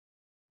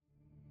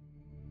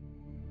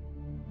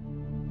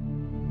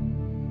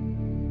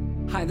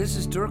Hi, this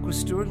is Dirk with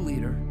Steward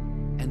Leader,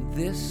 and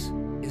this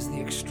is The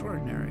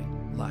Extraordinary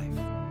Life.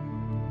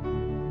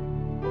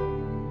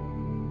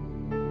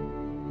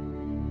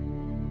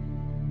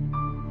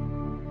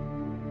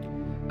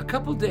 A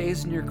couple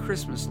days near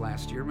Christmas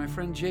last year, my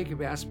friend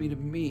Jacob asked me to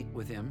meet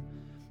with him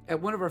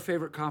at one of our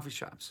favorite coffee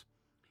shops.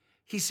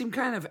 He seemed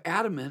kind of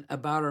adamant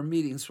about our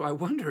meeting, so I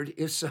wondered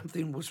if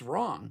something was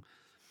wrong.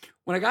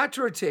 When I got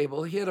to our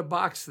table, he had a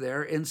box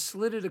there and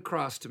slid it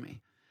across to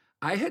me.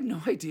 I had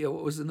no idea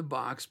what was in the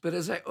box, but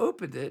as I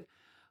opened it,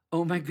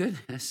 oh my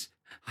goodness,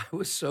 I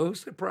was so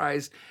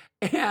surprised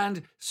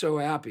and so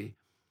happy.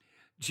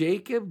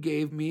 Jacob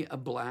gave me a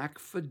Black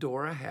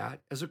Fedora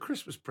hat as a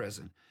Christmas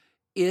present.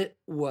 It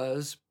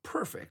was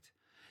perfect.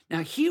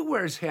 Now, he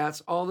wears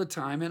hats all the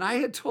time, and I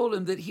had told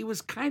him that he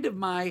was kind of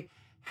my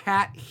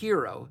hat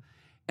hero,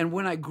 and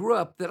when I grew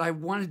up, that I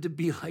wanted to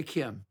be like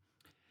him.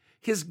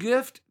 His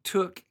gift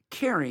took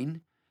caring,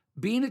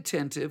 being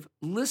attentive,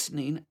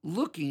 listening,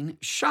 looking,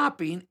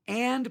 shopping,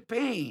 and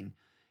paying.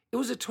 It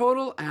was a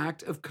total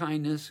act of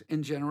kindness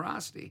and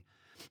generosity.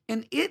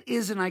 And it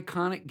is an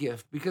iconic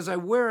gift because I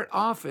wear it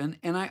often,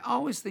 and I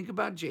always think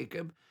about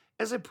Jacob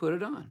as I put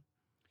it on.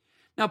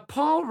 Now,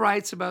 Paul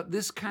writes about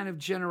this kind of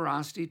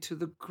generosity to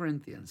the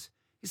Corinthians.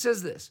 He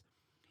says this,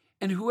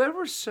 "And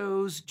whoever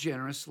sows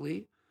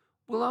generously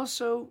will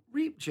also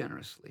reap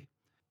generously."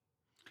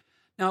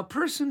 Now, a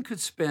person could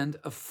spend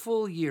a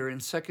full year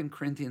in 2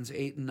 Corinthians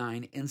 8 and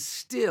 9 and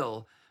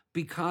still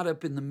be caught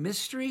up in the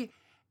mystery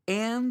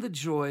and the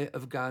joy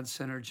of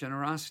God-centered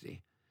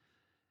generosity.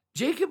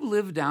 Jacob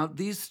lived out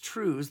these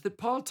truths that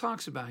Paul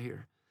talks about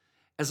here.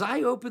 As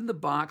I opened the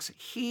box,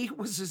 he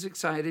was as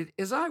excited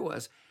as I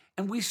was.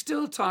 And we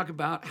still talk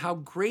about how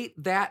great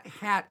that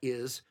hat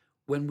is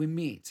when we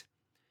meet.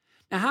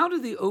 Now, how do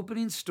the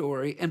opening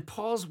story and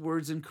Paul's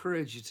words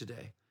encourage you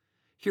today?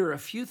 Here are a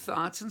few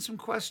thoughts and some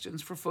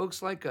questions for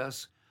folks like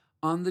us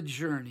on the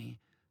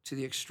journey to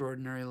the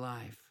extraordinary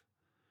life.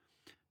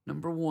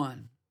 Number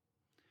one,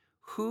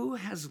 who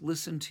has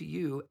listened to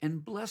you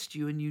and blessed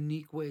you in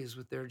unique ways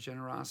with their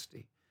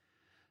generosity?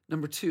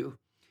 Number two,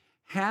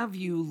 have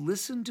you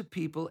listened to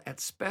people at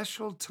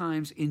special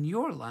times in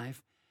your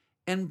life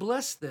and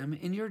blessed them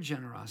in your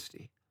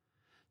generosity?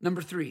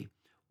 Number three,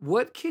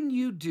 what can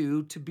you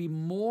do to be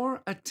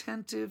more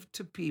attentive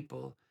to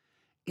people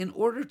in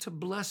order to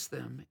bless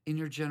them in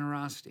your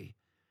generosity?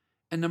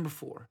 And number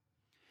four,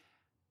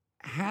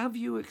 have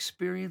you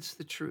experienced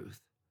the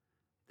truth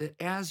that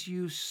as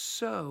you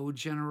sow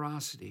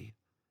generosity,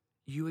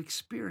 you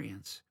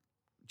experience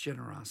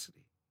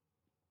generosity?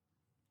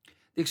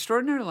 The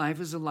extraordinary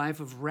life is a life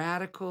of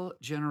radical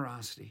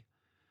generosity.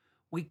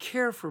 We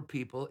care for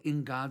people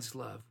in God's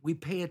love. We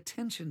pay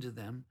attention to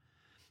them,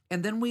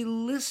 and then we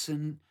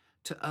listen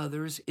to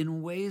others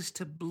in ways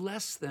to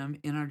bless them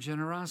in our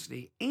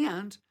generosity,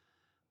 and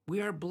we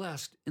are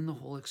blessed in the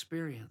whole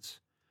experience.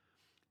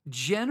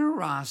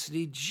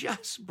 Generosity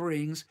just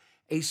brings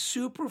a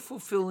super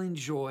fulfilling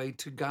joy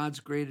to God's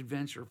great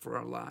adventure for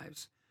our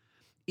lives.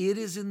 It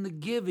is in the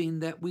giving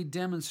that we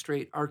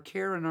demonstrate our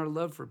care and our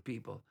love for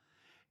people.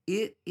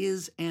 It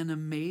is an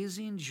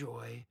amazing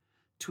joy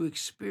to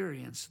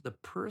experience the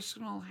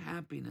personal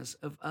happiness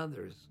of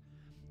others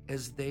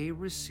as they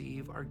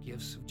receive our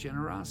gifts of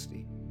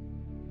generosity.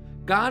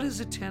 God is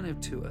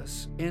attentive to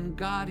us, and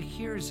God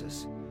hears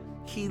us.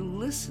 He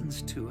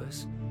listens to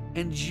us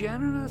and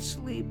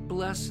generously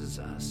blesses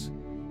us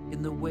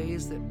in the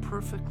ways that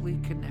perfectly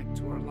connect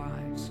to our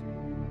lives.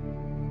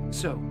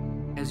 So,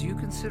 as you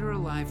consider a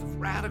life of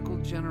radical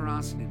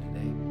generosity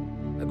today,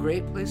 a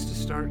great place to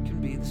start can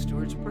be the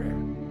Steward's Prayer.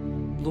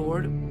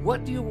 Lord,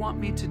 what do you want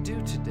me to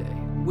do today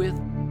with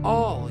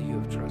all you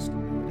have trusted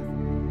me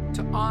with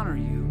to honor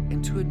you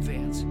and to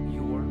advance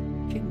your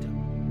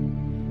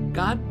kingdom?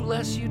 God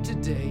bless you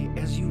today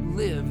as you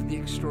live the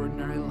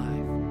extraordinary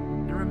life.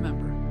 And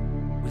remember,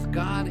 with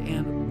God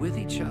and with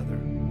each other,